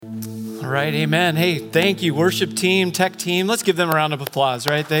All right, amen. Hey, thank you, worship team, tech team. Let's give them a round of applause,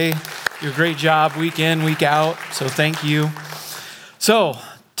 right? They do a great job week in, week out, so thank you. So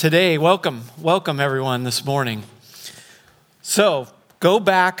today, welcome everyone this morning. So go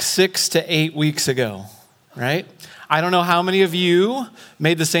back 6 to 8 weeks ago, right? I don't know how many of you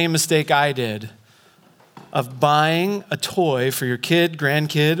made the same mistake I did of buying a toy for your kid,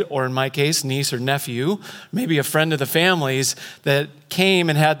 grandkid, or in my case, niece or nephew, maybe a friend of the family's that came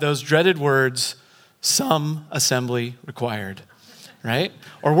and had those dreaded words, "some assembly required," right?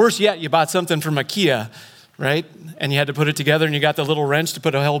 Or worse yet, you bought something from IKEA, right? And you had to put it together and you got the little wrench to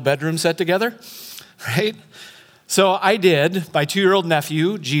put a whole bedroom set together, right? So I did. My 2-year-old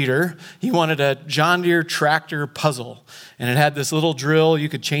nephew, Jeter, he wanted a John Deere tractor puzzle. And it had this little drill you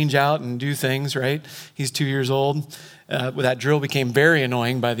could change out and do things, right? He's 2 years old. That drill became very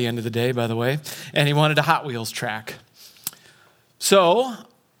annoying by the end of the day, by the way. And he wanted a Hot Wheels track. So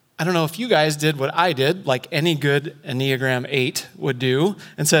I don't know if you guys did what I did, like any good Enneagram 8 would do,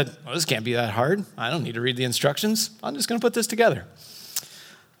 and said, well, this can't be that hard. I don't need to read the instructions. I'm just going to put this together.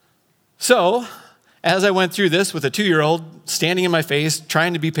 So as I went through this with a 2-year-old standing in my face,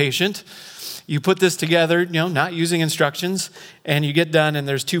 trying to be patient, you put this together, not using instructions, and you get done, and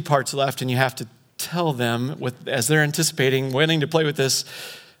there's 2 parts left, and you have to tell them, as they're anticipating, wanting to play with this,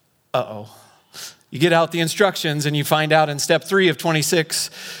 You get out the instructions, and you find out in step 3 of 26,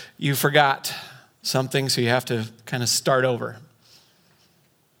 you forgot something, so you have to kind of start over.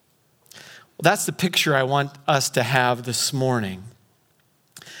 Well, that's the picture I want us to have this morning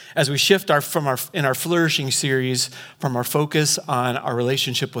as we shift in our flourishing series from our focus on our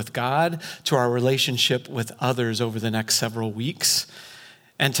relationship with God to our relationship with others over the next several weeks.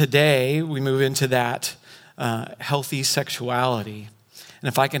 And today we move into that healthy sexuality. And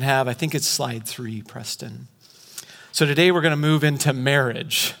if I can have, I think it's slide 3, Preston. So today we're going to move into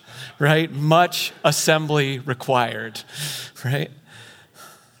marriage, right? Much assembly required, right?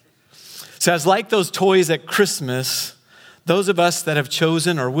 So as like those toys at Christmas, those of us that have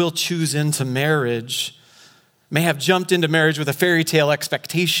chosen or will choose into marriage may have jumped into marriage with a fairy tale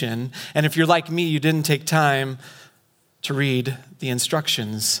expectation. And if you're like me, you didn't take time to read the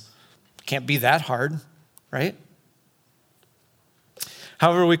instructions. Can't be that hard, right?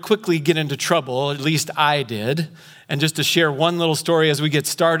 However, we quickly get into trouble, at least I did. And just to share one little story as we get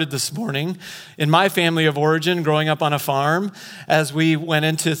started this morning, in my family of origin, growing up on a farm, as we went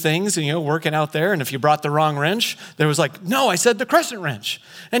into things and, working out there, and if you brought the wrong wrench, there was like, no, I said the crescent wrench.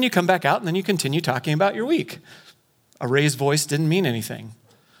 And you come back out and then you continue talking about your week. A raised voice didn't mean anything.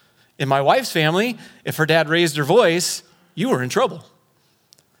 In my wife's family, if her dad raised her voice, you were in trouble.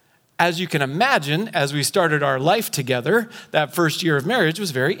 As you can imagine, as we started our life together, that first year of marriage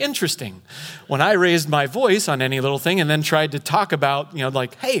was very interesting. When I raised my voice on any little thing and then tried to talk about,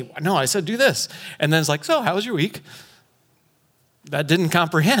 hey, no, I said do this. And then it's like, so how was your week? That didn't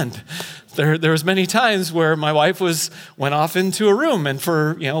comprehend. There was many times where my wife went off into a room and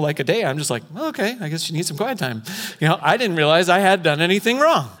for, like a day, I'm just like, well, okay, I guess you need some quiet time. I didn't realize I had done anything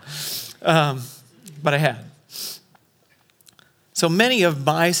wrong. But I had. So many of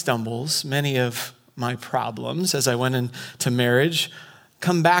my stumbles, many of my problems as I went into marriage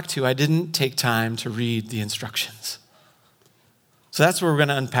come back to I didn't take time to read the instructions. So that's where we're going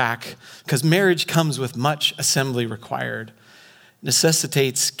to unpack, because marriage comes with much assembly required,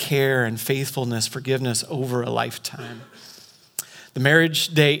 necessitates care and faithfulness, forgiveness over a lifetime. The marriage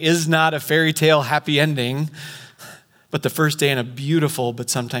day is not a fairy tale happy ending, but the first day in a beautiful but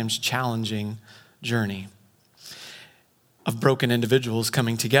sometimes challenging journey of broken individuals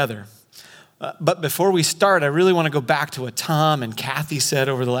coming together. But before we start, I really want to go back to what Tom and Kathy said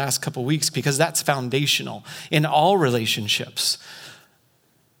over the last couple weeks, because that's foundational in all relationships.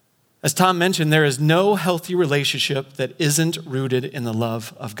 As Tom mentioned, there is no healthy relationship that isn't rooted in the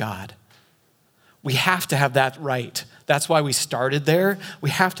love of God. We have to have that right. That's why we started there. We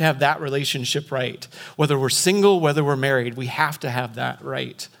have to have that relationship right. Whether we're single, whether we're married, we have to have that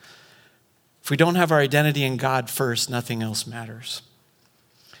right. If we don't have our identity in God first, nothing else matters.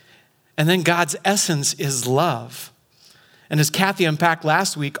 And then God's essence is love. And as Kathy unpacked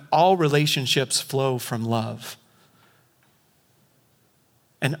last week, all relationships flow from love.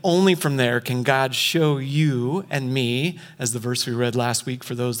 And only from there can God show you and me, as the verse we read last week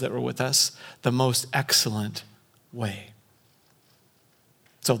for those that were with us, the most excellent way.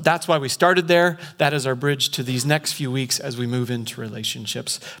 So that's why we started there. That is our bridge to these next few weeks as we move into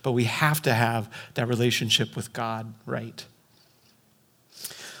relationships. But we have to have that relationship with God right.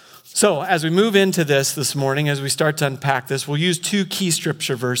 So as we move into this morning, as we start to unpack this, we'll use two key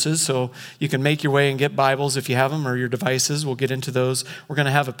scripture verses. So you can make your way and get Bibles if you have them or your devices. We'll get into those. We're going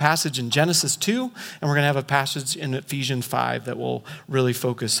to have a passage in Genesis 2, and we're going to have a passage in Ephesians 5 that will really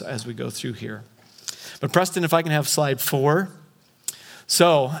focus as we go through here. But Preston, if I can have slide 4.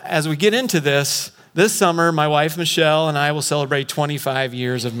 So as we get into this summer, my wife Michelle and I will celebrate 25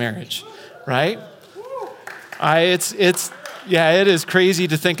 years of marriage, right? It is crazy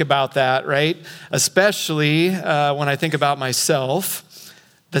to think about that, right? Especially when I think about myself,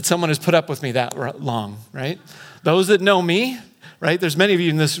 that someone has put up with me that long, right? Those that know me, right? There's many of you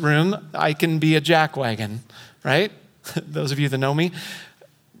in this room, I can be a jackwagon, right? Those of you that know me.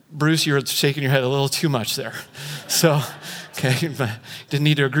 Bruce, you're shaking your head a little too much there. So, okay, didn't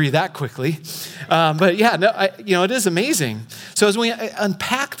need to agree that quickly. But yeah, it is amazing. So as we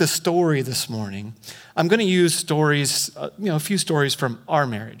unpack the story this morning, I'm going to use stories, a few stories from our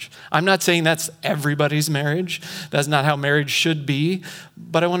marriage. I'm not saying that's everybody's marriage. That's not how marriage should be.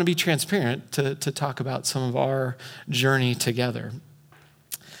 But I want to be transparent to talk about some of our journey together.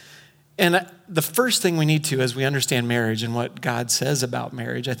 And the first thing we need to, as we understand marriage and what God says about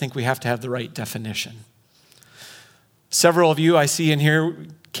marriage, I think we have to have the right definition. Several of you I see in here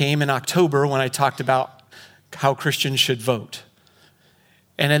came in October when I talked about how Christians should vote.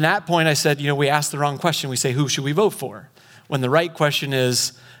 And in that point I said, we asked the wrong question. We say, who should we vote for? When the right question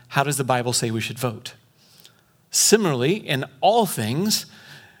is, how does the Bible say we should vote? Similarly, in all things,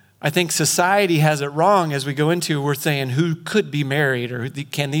 I think society has it wrong as we go into, we're saying who could be married or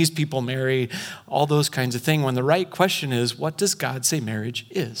can these people marry, all those kinds of things, when the right question is, what does God say marriage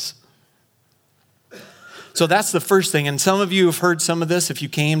is? So that's the first thing. And some of you have heard some of this. If you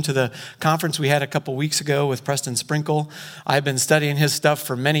came to the conference we had a couple weeks ago with Preston Sprinkle, I've been studying his stuff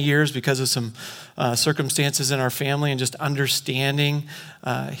for many years because of some circumstances in our family and just understanding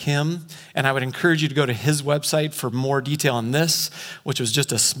him. And I would encourage you to go to his website for more detail on this, which was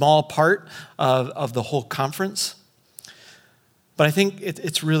just a small part of the whole conference. But I think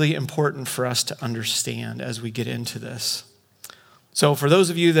it's really important for us to understand as we get into this. So for those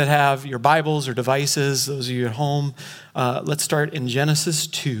of you that have your Bibles or devices, those of you at home, let's start in Genesis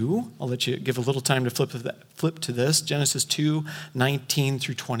 2. I'll let you give a little time to flip to this. Genesis 2, 19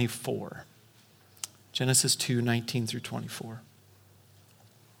 through 24. Genesis 2, 19 through 24.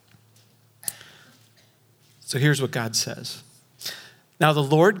 So here's what God says. Now the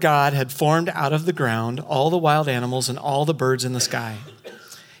Lord God had formed out of the ground all the wild animals and all the birds in the sky.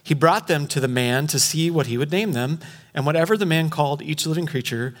 He brought them to the man to see what he would name them, and whatever the man called each living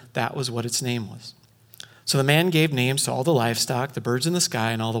creature, that was what its name was. So the man gave names to all the livestock, the birds in the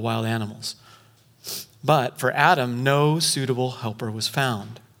sky, and all the wild animals. But for Adam, no suitable helper was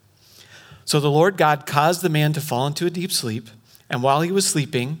found. So the Lord God caused the man to fall into a deep sleep, and while he was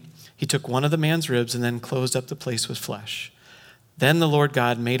sleeping, he took one of the man's ribs and then closed up the place with flesh. Then the Lord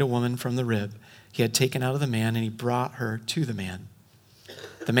God made a woman from the rib he had taken out of the man, and he brought her to the man.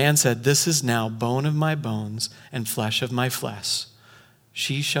 The man said, "This is now bone of my bones and flesh of my flesh.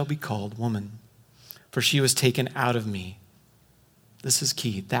 She shall be called woman, for she was taken out of me." This is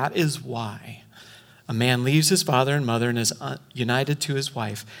key. That is why a man leaves his father and mother and is united to his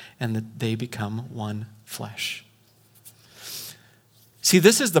wife, and that they become one flesh. See,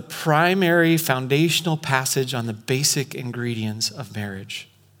 this is the primary foundational passage on the basic ingredients of marriage.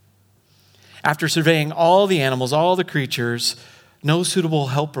 After surveying all the animals, all the creatures, no suitable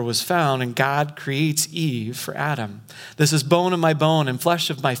helper was found, and God creates Eve for Adam. This is bone of my bone and flesh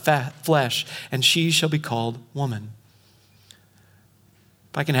of my flesh, and she shall be called woman.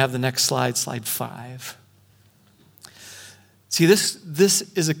 If I can have the next slide, slide 5. See, this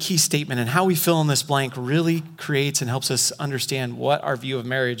is a key statement, and how we fill in this blank really creates and helps us understand what our view of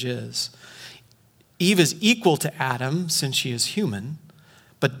marriage is. Eve is equal to Adam since she is human,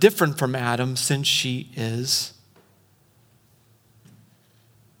 but different from Adam since she is.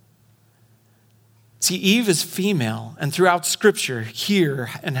 See, Eve is female, and throughout Scripture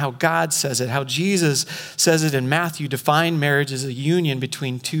here and how God says it, how Jesus says it in Matthew, define marriage as a union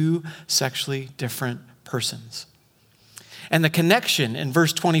between two sexually different persons. And the connection in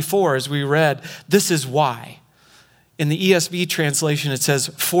verse 24, as we read, this is why. In the ESV translation, it says,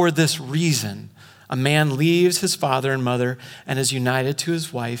 "For this reason, a man leaves his father and mother and is united to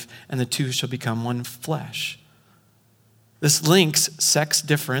his wife, and the two shall become one flesh." This links sex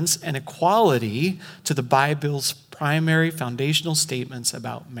difference and equality to the Bible's primary foundational statements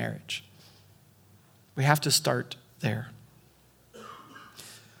about marriage. We have to start there.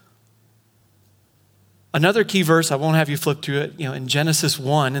 Another key verse, I won't have you flip to it, in Genesis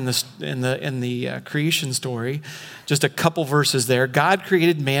 1 in the creation story, just a couple verses there. God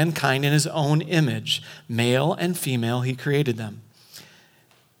created mankind in his own image, male and female, he created them.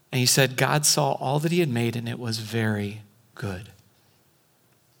 And he said, God saw all that he had made and it was very good.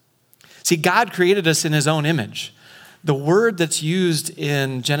 See, God created us in his own image. The word that's used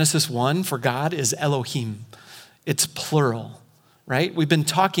in Genesis 1 for God is Elohim. It's plural, right? We've been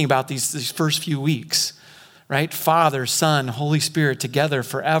talking about these first few weeks, right? Father, Son, Holy Spirit together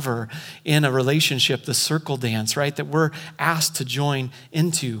forever in a relationship, the circle dance, right? That we're asked to join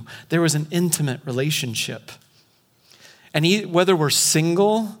into. There was an intimate relationship. And whether we're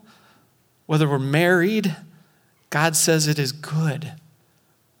single, whether we're married, God says it is good.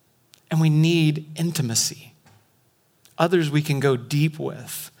 And we need intimacy. Others we can go deep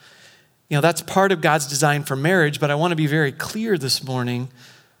with. That's part of God's design for marriage, but I want to be very clear this morning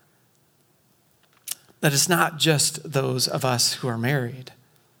that it's not just those of us who are married.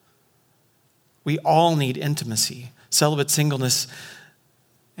 We all need intimacy, celibate, singleness,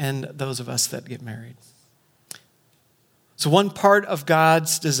 and those of us that get married. So one part of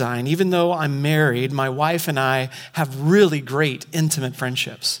God's design, even though I'm married, my wife and I have really great intimate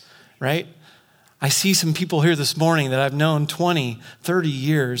friendships, right? I see some people here this morning that I've known 20, 30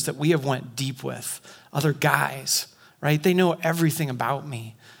 years that we have went deep with, other guys, right? They know everything about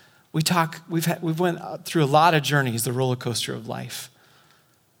me. We've went through a lot of journeys, the roller coaster of life.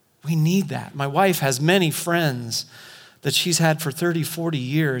 We need that. My wife has many friends that she's had for 30, 40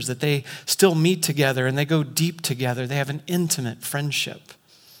 years that they still meet together and they go deep together. They have an intimate friendship.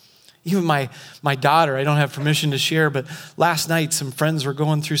 Even my daughter, I don't have permission to share, but last night some friends were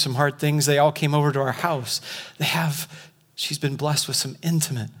going through some hard things. They all came over to our house. She's been blessed with some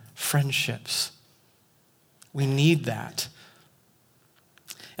intimate friendships. We need that.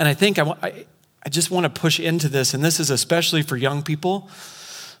 And I think I just want to push into this, and this is especially for young people.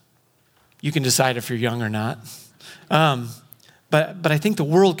 You can decide if you're young or not. But I think the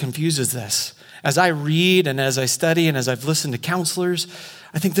world confuses this. As I read and as I study and as I've listened to counselors,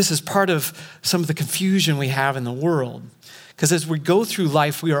 I think this is part of some of the confusion we have in the world. Because as we go through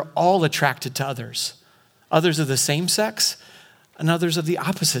life, we are all attracted to others. Others of the same sex and others of the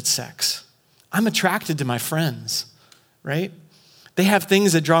opposite sex. I'm attracted to my friends, right? They have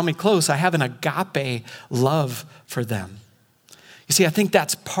things that draw me close. I have an agape love for them. You see, I think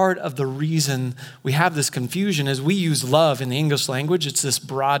that's part of the reason we have this confusion is we use love in the English language. It's this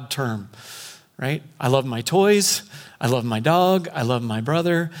broad term, right? I love my toys. I love my dog. I love my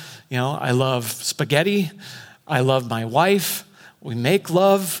brother. I love spaghetti. I love my wife. We make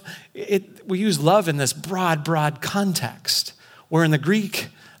love. We use love in this broad context, where in the Greek,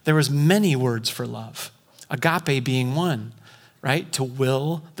 there was many words for love, agape being one, right? To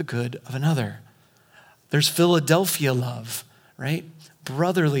will the good of another. There's Philadelphia love, right?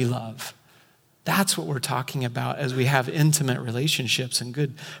 Brotherly love. That's what we're talking about as we have intimate relationships and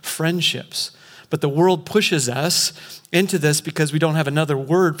good friendships. But the world pushes us into this because we don't have another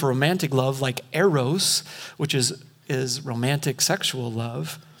word for romantic love like eros, which is romantic sexual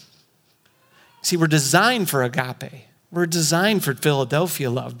love. See, we're designed for agape. We're designed for Philadelphia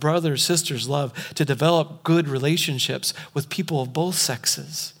love, brothers, sisters love, to develop good relationships with people of both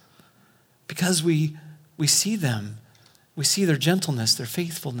sexes. Because we see them. We see their gentleness, their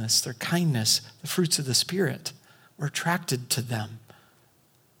faithfulness, their kindness, the fruits of the Spirit. We're attracted to them.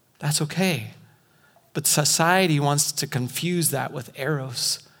 That's okay. But society wants to confuse that with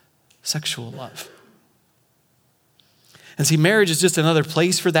eros, sexual love. And see, marriage is just another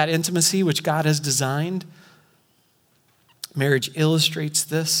place for that intimacy which God has designed. Marriage illustrates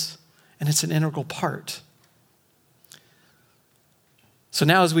this, and it's an integral part. So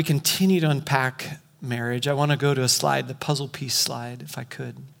now as we continue to unpack marriage, I want to go to a slide, the puzzle piece slide, if I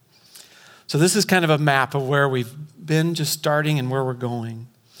could. So this is kind of a map of where we've been just starting and where we're going.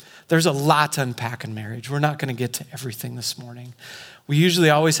 There's a lot to unpack in marriage. We're not going to get to everything this morning. We usually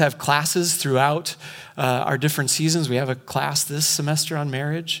always have classes throughout our different seasons. We have a class this semester on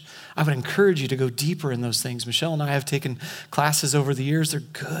marriage. I would encourage you to go deeper in those things. Michelle and I have taken classes over the years. They're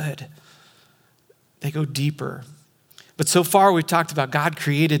good. They go deeper. But so far we've talked about God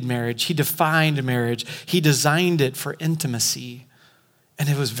created marriage. He defined marriage. He designed it for intimacy. And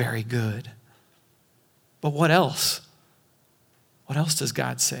it was very good. But what else? What else does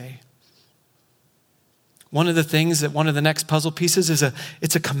God say? One of the things that one of the next puzzle pieces is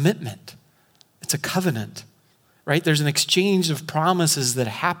it's a commitment. It's a covenant, right? There's an exchange of promises that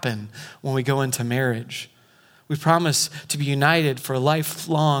happen when we go into marriage. We promise to be united for a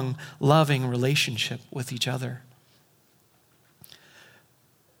lifelong, loving relationship with each other.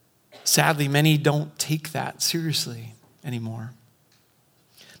 Sadly, many don't take that seriously anymore.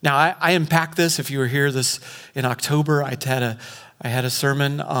 Now, I unpack this. If you were here in October, I had a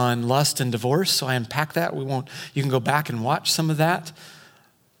sermon on lust and divorce, so I unpack that. You can go back and watch some of that.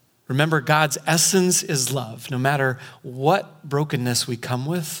 Remember, God's essence is love. No matter what brokenness we come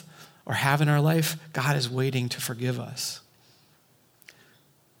with or have in our life, God is waiting to forgive us.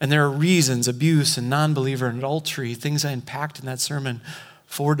 And there are reasons, abuse and non-believer and adultery, things I unpacked in that sermon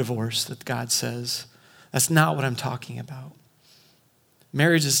for divorce that God says. That's not what I'm talking about.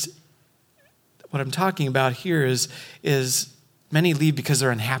 Marriage is, what I'm talking about here is many leave because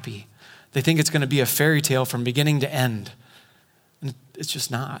they're unhappy. They think it's going to be a fairy tale from beginning to end. And it's just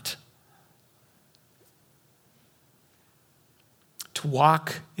not. To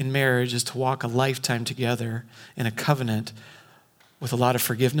walk in marriage is to walk a lifetime together in a covenant with a lot of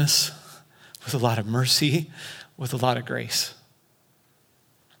forgiveness, with a lot of mercy, with a lot of grace.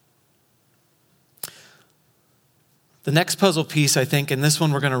 The next puzzle piece, I think, and this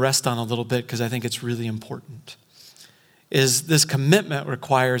one we're going to rest on a little bit because I think it's really important, is this commitment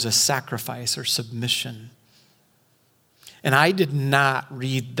requires a sacrifice or submission. And I did not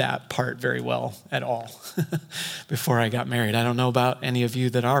read that part very well at all before I got married. I don't know about any of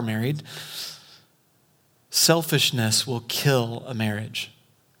you that are married. Selfishness will kill a marriage.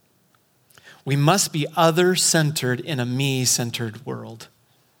 We must be other-centered in a me-centered world.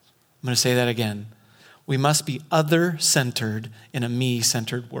 I'm going to say that again. We must be other-centered in a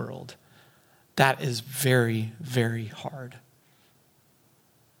me-centered world. That is very, very hard.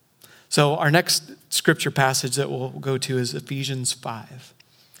 So our next scripture passage that we'll go to is Ephesians 5,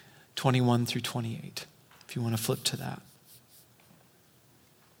 21 through 28, if you want to flip to that.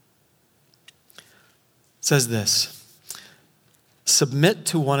 It says this: submit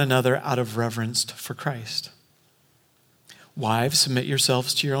to one another out of reverence for Christ. Wives, submit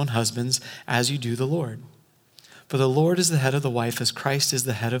yourselves to your own husbands as you do the Lord. For the Lord is the head of the wife, as Christ is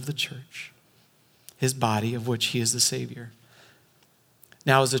the head of the church, his body, of which he is the Savior.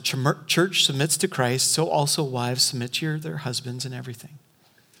 Now, as the church submits to Christ, so also wives submit to their husbands in everything.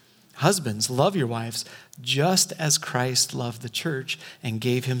 Husbands, love your wives, just as Christ loved the church and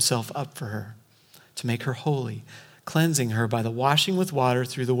gave himself up for her, to make her holy, cleansing her by the washing with water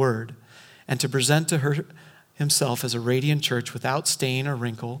through the word, and to present to her himself as a radiant church without stain or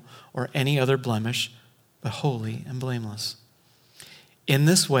wrinkle or any other blemish, but holy and blameless. In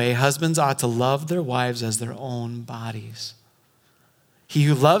this way, husbands ought to love their wives as their own bodies. He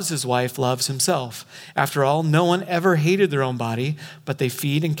who loves his wife loves himself. After all, no one ever hated their own body, but they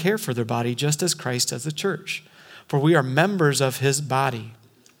feed and care for their body just as Christ does the church. For we are members of his body.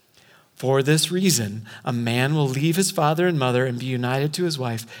 For this reason, a man will leave his father and mother and be united to his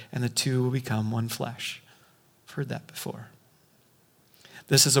wife, and the two will become one flesh. I've heard that before.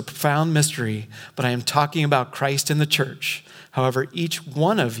 This is a profound mystery, but I am talking about Christ and the church. However, each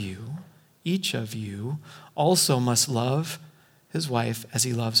of you also must love his wife as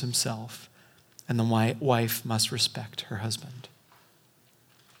he loves himself, and the wife must respect her husband.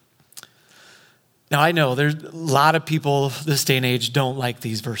 Now, I know there's a lot of people this day and age don't like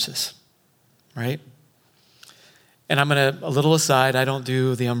these verses, right? And I'm going to, a little aside, I don't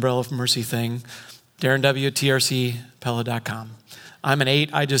do the Umbrella of Mercy thing. Darren W., trcpella.com. I'm an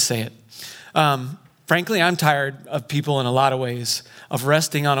 8, I just say it. Frankly, I'm tired of people in a lot of ways of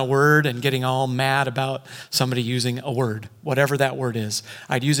resting on a word and getting all mad about somebody using a word, whatever that word is.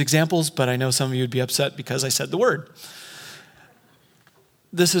 I'd use examples, but I know some of you would be upset because I said the word.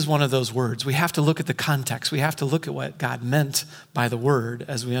 This is one of those words. We have to look at the context. We have to look at what God meant by the word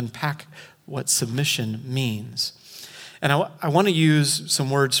as we unpack what submission means. And I want to use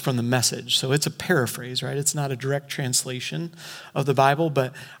some words from the Message. So it's a paraphrase, right? It's not a direct translation of the Bible,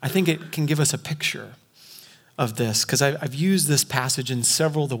 but I think it can give us a picture of this, because I've used this passage in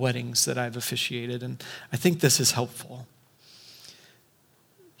several of the weddings that I've officiated, and I think this is helpful.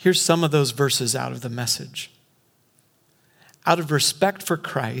 Here's some of those verses out of the Message. Out of respect for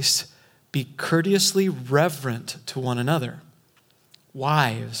Christ, be courteously reverent to one another.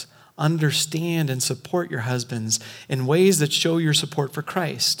 Wives, understand and support your husbands in ways that show your support for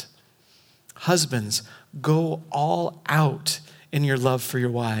Christ. Husbands, go all out in your love for your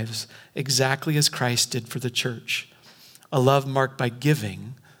wives, exactly as Christ did for the church. A love marked by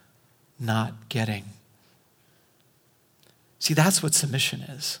giving, not getting. See, that's what submission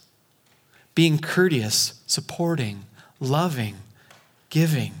is. Being courteous, supporting, loving,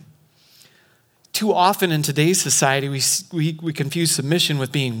 giving. Too often in today's society, we confuse submission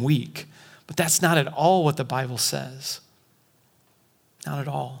with being weak. But that's not at all what the Bible says. Not at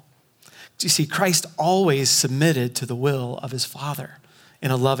all. You see, Christ always submitted to the will of his Father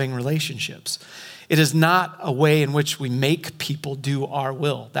in a loving relationships. It is not a way in which we make people do our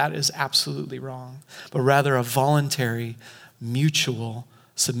will. That is absolutely wrong. But rather a voluntary, mutual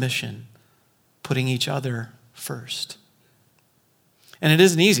submission, putting each other first. And it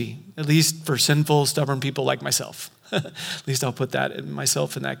isn't easy, at least for sinful, stubborn people like myself. At least I'll put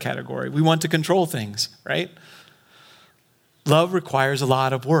myself in that category. We want to control things, right? Love requires a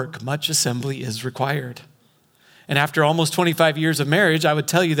lot of work. Much assembly is required. And after almost 25 years of marriage, I would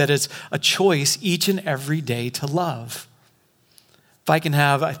tell you that it's a choice each and every day to love. If I can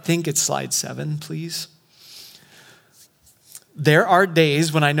have, I think it's slide 7, please. There are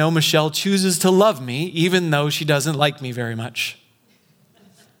days when I know Michelle chooses to love me, even though she doesn't like me very much.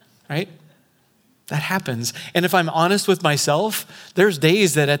 Right? That happens. And if I'm honest with myself, there's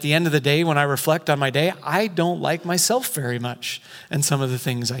days that at the end of the day, when I reflect on my day, I don't like myself very much and some of the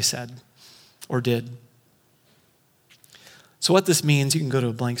things I said or did. So what this means, you can go to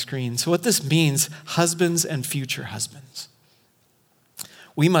a blank screen. So what this means, husbands and future husbands,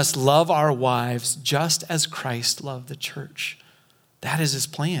 we must love our wives just as Christ loved the church. That is his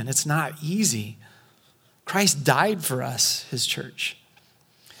plan. It's not easy. Christ died for us, his church.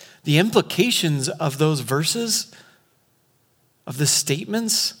 The implications of those verses, of the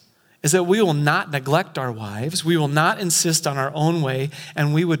statements, is that we will not neglect our wives, we will not insist on our own way,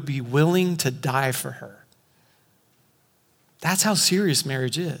 and we would be willing to die for her. That's how serious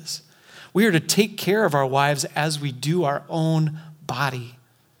marriage is. We are to take care of our wives as we do our own body,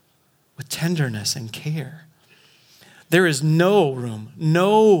 with tenderness and care. There is no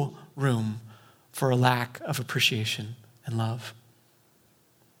room for a lack of appreciation and love.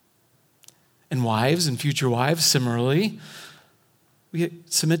 And wives and future wives, similarly, we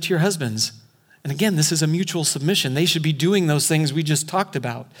submit to your husbands. And again, this is a mutual submission. They should be doing those things we just talked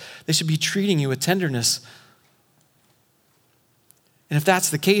about. They should be treating you with tenderness. And if that's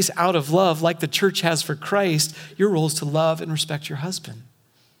the case, out of love, like the church has for Christ, your role is to love and respect your husband.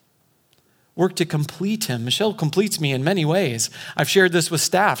 Work to complete him. Michelle completes me in many ways. I've shared this with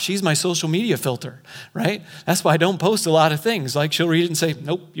staff. She's my social media filter, right? That's why I don't post a lot of things. Like she'll read it and say,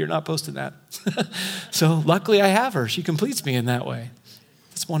 nope, you're not posting that. So luckily I have her. She completes me in that way.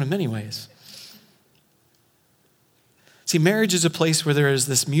 It's one of many ways. See, marriage is a place where there is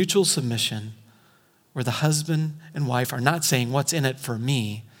this mutual submission, where the husband and wife are not saying, what's in it for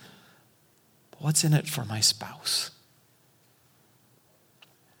me, but what's in it for my spouse.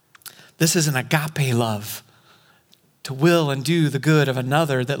 This is an agape love, to will and do the good of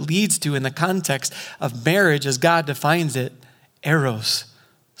another, that leads to, in the context of marriage as God defines it, eros,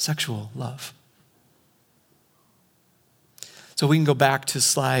 sexual love. So we can go back to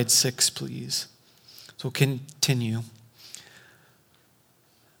slide 6, please. So we'll continue.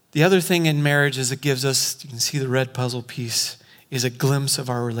 The other thing in marriage is it gives us, you can see the red puzzle piece, is a glimpse of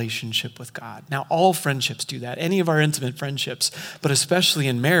our relationship with God. Now, all friendships do that, any of our intimate friendships, but especially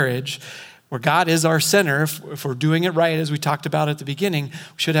in marriage, where God is our center. If we're doing it right, as we talked about at the beginning,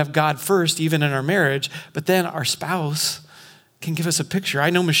 we should have God first, even in our marriage, but then our spouse can give us a picture. I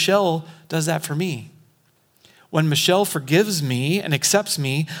know Michelle does that for me. When Michelle forgives me and accepts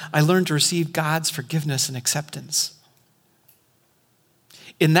me, I learn to receive God's forgiveness and acceptance.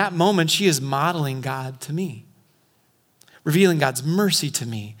 In that moment, she is modeling God to me, revealing God's mercy to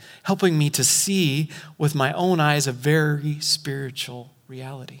me, helping me to see with my own eyes a very spiritual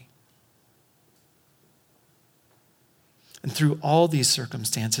reality. And through all these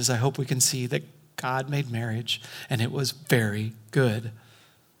circumstances, I hope we can see that God made marriage and it was very good.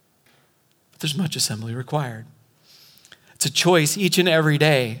 But there's much assembly required. It's a choice each and every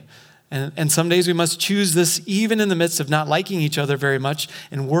day. And some days we must choose this even in the midst of not liking each other very much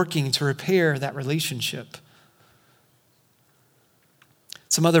and working to repair that relationship.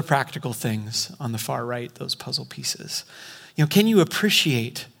 Some other practical things on the far right, those puzzle pieces. Can you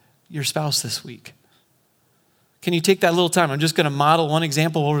appreciate your spouse this week? Can you take that little time? I'm just going to model one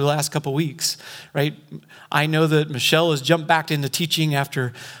example over the last couple weeks, right? I know that Michelle has jumped back into teaching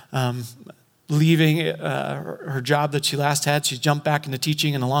after leaving her job that she last had. She's jumped back into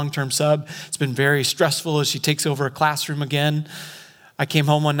teaching in a long-term sub. It's been very stressful as she takes over a classroom again. I came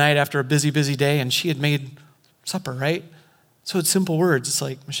home one night after a busy day, and she had made supper, right? So it's simple words. It's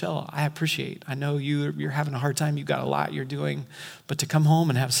like, Michelle, I appreciate. I know you're having a hard time. You've got a lot you're doing. But to come home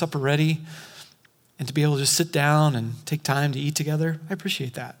and have supper ready and to be able to just sit down and take time to eat together, I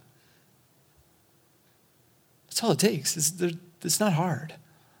appreciate that. That's all it takes. It's not hard.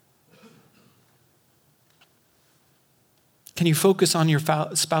 Can you focus on your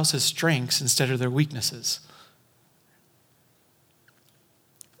spouse's strengths instead of their weaknesses?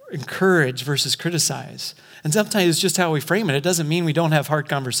 encourage versus criticize. And sometimes it's just how we frame it. It doesn't mean we don't have hard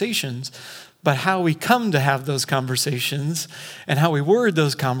conversations, but how we come to have those conversations and how we word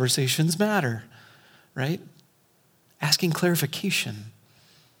those conversations matter, right? Asking clarification.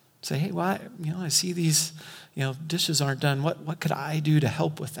 Say, hey, why? I see these, dishes aren't done. What could I do to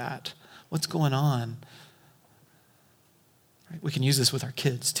help with that? What's going on? Right? We can use this with our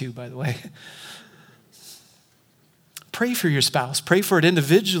kids too, by the way. Pray for your spouse. Pray for it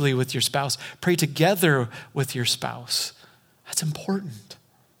individually with your spouse. Pray together with your spouse. That's important.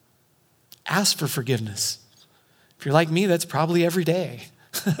 Ask for forgiveness. If you're like me, that's probably every day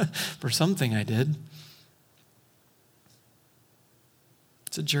for something I did.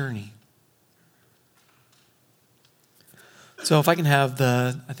 It's a journey. So if I can have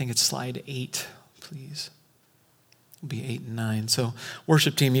I think it's slide 8, please. It'll be 8 and 9. So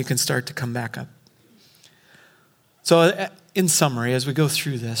worship team, you can start to come back up. So in summary, as we go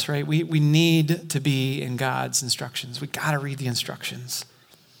through this, right, we need to be in God's instructions. We got to read the instructions.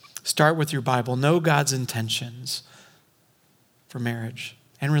 Start with your Bible. Know God's intentions for marriage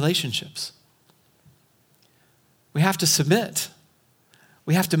and relationships. We have to submit.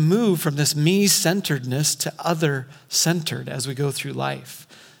 We have to move from this me-centeredness to other-centered as we go through life.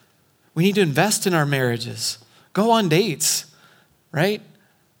 We need to invest in our marriages. Go on dates, right?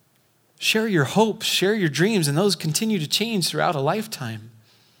 Share your hopes, share your dreams, and those continue to change throughout a lifetime.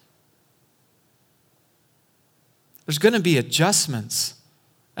 There's going to be adjustments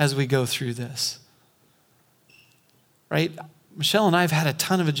as we go through this, right? Michelle and I have had a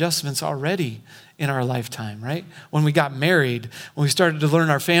ton of adjustments already in our lifetime, right? When we got married, when we started to learn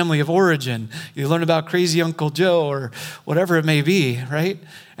our family of origin, you learn about crazy Uncle Joe or whatever it may be, right?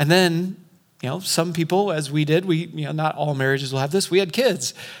 And then, some people, as we did, not all marriages will have this. We had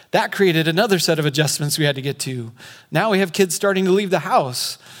kids. That created another set of adjustments we had to get to. Now we have kids starting to leave the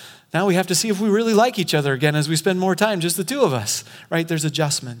house. Now we have to see if we really like each other again as we spend more time, just the two of us, right? There's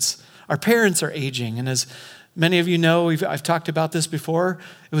adjustments. Our parents are aging. And as many of you know, I've talked about this before.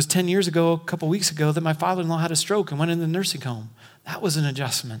 It was 10 years ago, a couple weeks ago, that my father-in-law had a stroke and went in the nursing home. That was an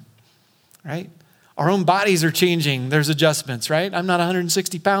adjustment, right? Our own bodies are changing. There's adjustments, right? I'm not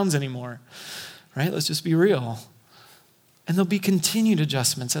 160 pounds anymore, right? Let's just be real. And there'll be continued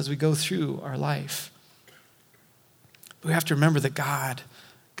adjustments as we go through our life. But we have to remember that God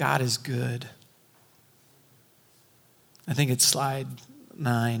is good. I think it's slide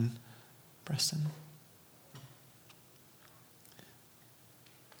 9, Preston.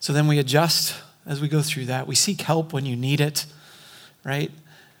 So then we adjust as we go through that. We seek help when you need it, right?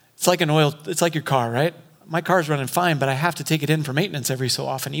 It's like your car, right? My car's running fine, but I have to take it in for maintenance every so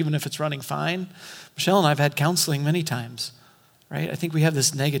often, even if it's running fine. Michelle and I have had counseling many times, right? I think we have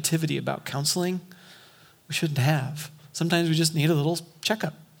this negativity about counseling we shouldn't have. Sometimes we just need a little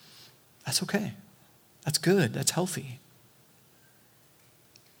checkup. That's okay. That's good. That's healthy.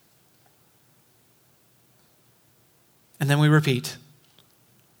 And then we repeat,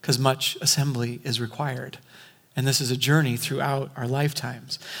 because much assembly is required. And this is a journey throughout our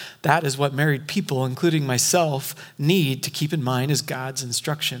lifetimes. That is what married people, including myself, need to keep in mind as God's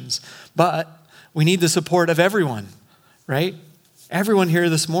instructions. But we need the support of everyone, right? Everyone here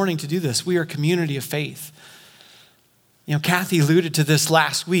this morning to do this. We are a community of faith. Kathy alluded to this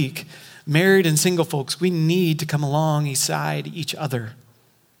last week. Married and single folks, we need to come alongside each other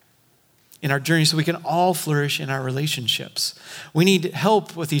in our journey so we can all flourish in our relationships. We need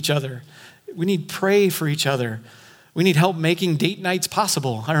help with each other. We need pray for each other. We need help making date nights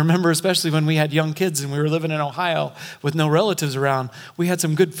possible. I remember especially when we had young kids and we were living in Ohio with no relatives around, we had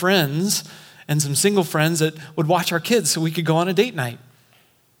some good friends and some single friends that would watch our kids so we could go on a date night.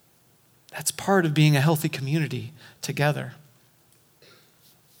 That's part of being a healthy community together.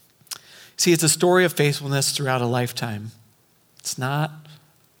 See, it's a story of faithfulness throughout a lifetime. It's not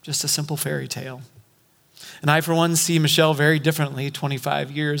just a simple fairy tale. And I, for one, see Michelle very differently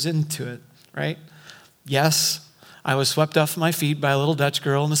 25 years into it, right? Yes, I was swept off my feet by a little Dutch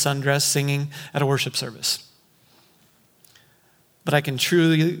girl in a sundress singing at a worship service. But I can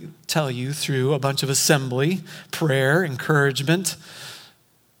truly tell you through a bunch of assembly, prayer, encouragement,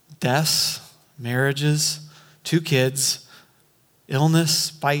 deaths, marriages, 2 kids,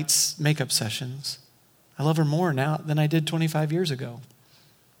 illness, fights, makeup sessions, I love her more now than I did 25 years ago.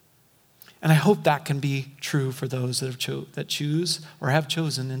 And I hope that can be true for those that choose or have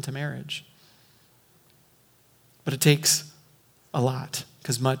chosen into marriage. But it takes a lot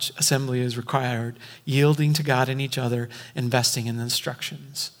because much assembly is required, yielding to God and each other, investing in the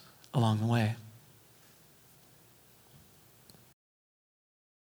instructions along the way.